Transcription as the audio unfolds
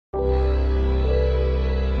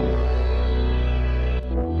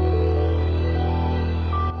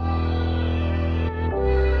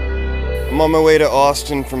I'm on my way to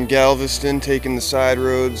Austin from Galveston, taking the side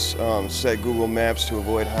roads, set Google Maps to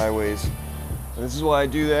avoid highways. This is why I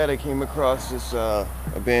do that. I came across this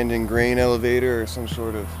abandoned grain elevator or some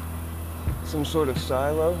sort of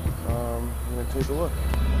silo. I'm gonna take a look.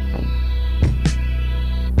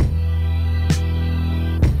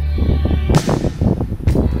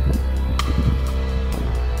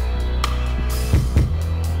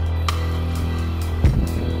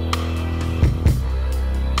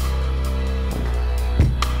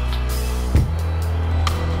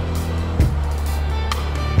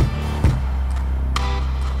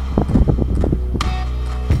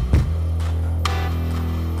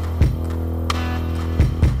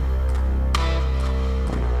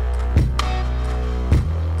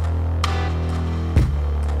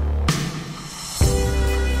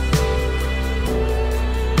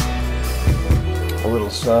 A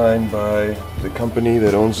little sign by the company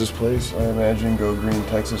that owns this place, I imagine, Go Green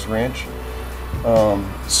Texas Ranch,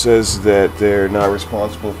 says that they're not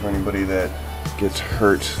responsible for anybody that gets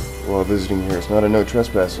hurt while visiting here. It's not a no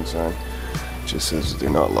trespassing sign, it just says that they're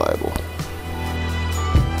not liable.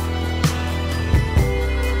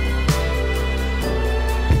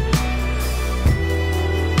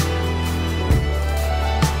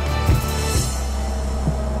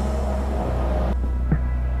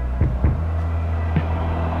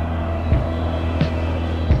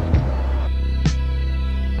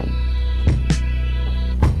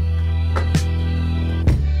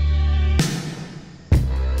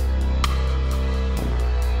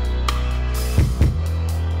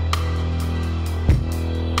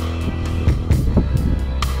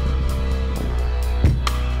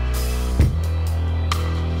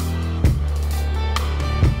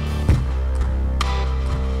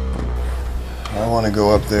 I want to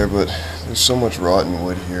go up there, but there's so much rotten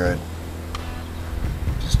wood here,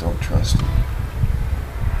 I just don't trust it.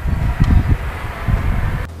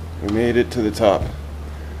 We made it to the top,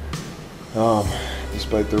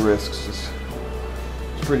 despite the risks. It's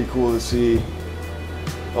pretty cool to see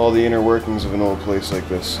all the inner workings of an old place like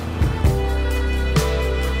this.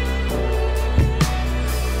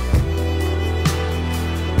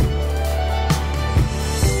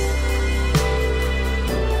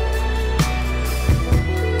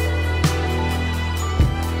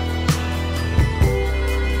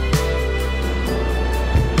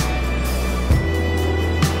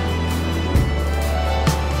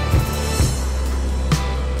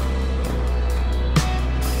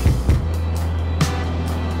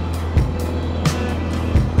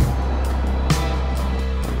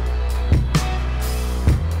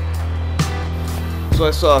 So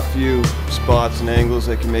I saw a few spots and angles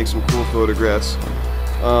that can make some cool photographs.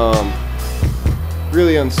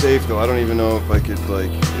 Really unsafe though. I don't even know if I could,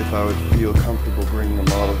 if I would feel comfortable bringing a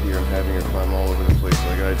model here and having her climb all over the place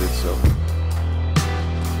like I did, so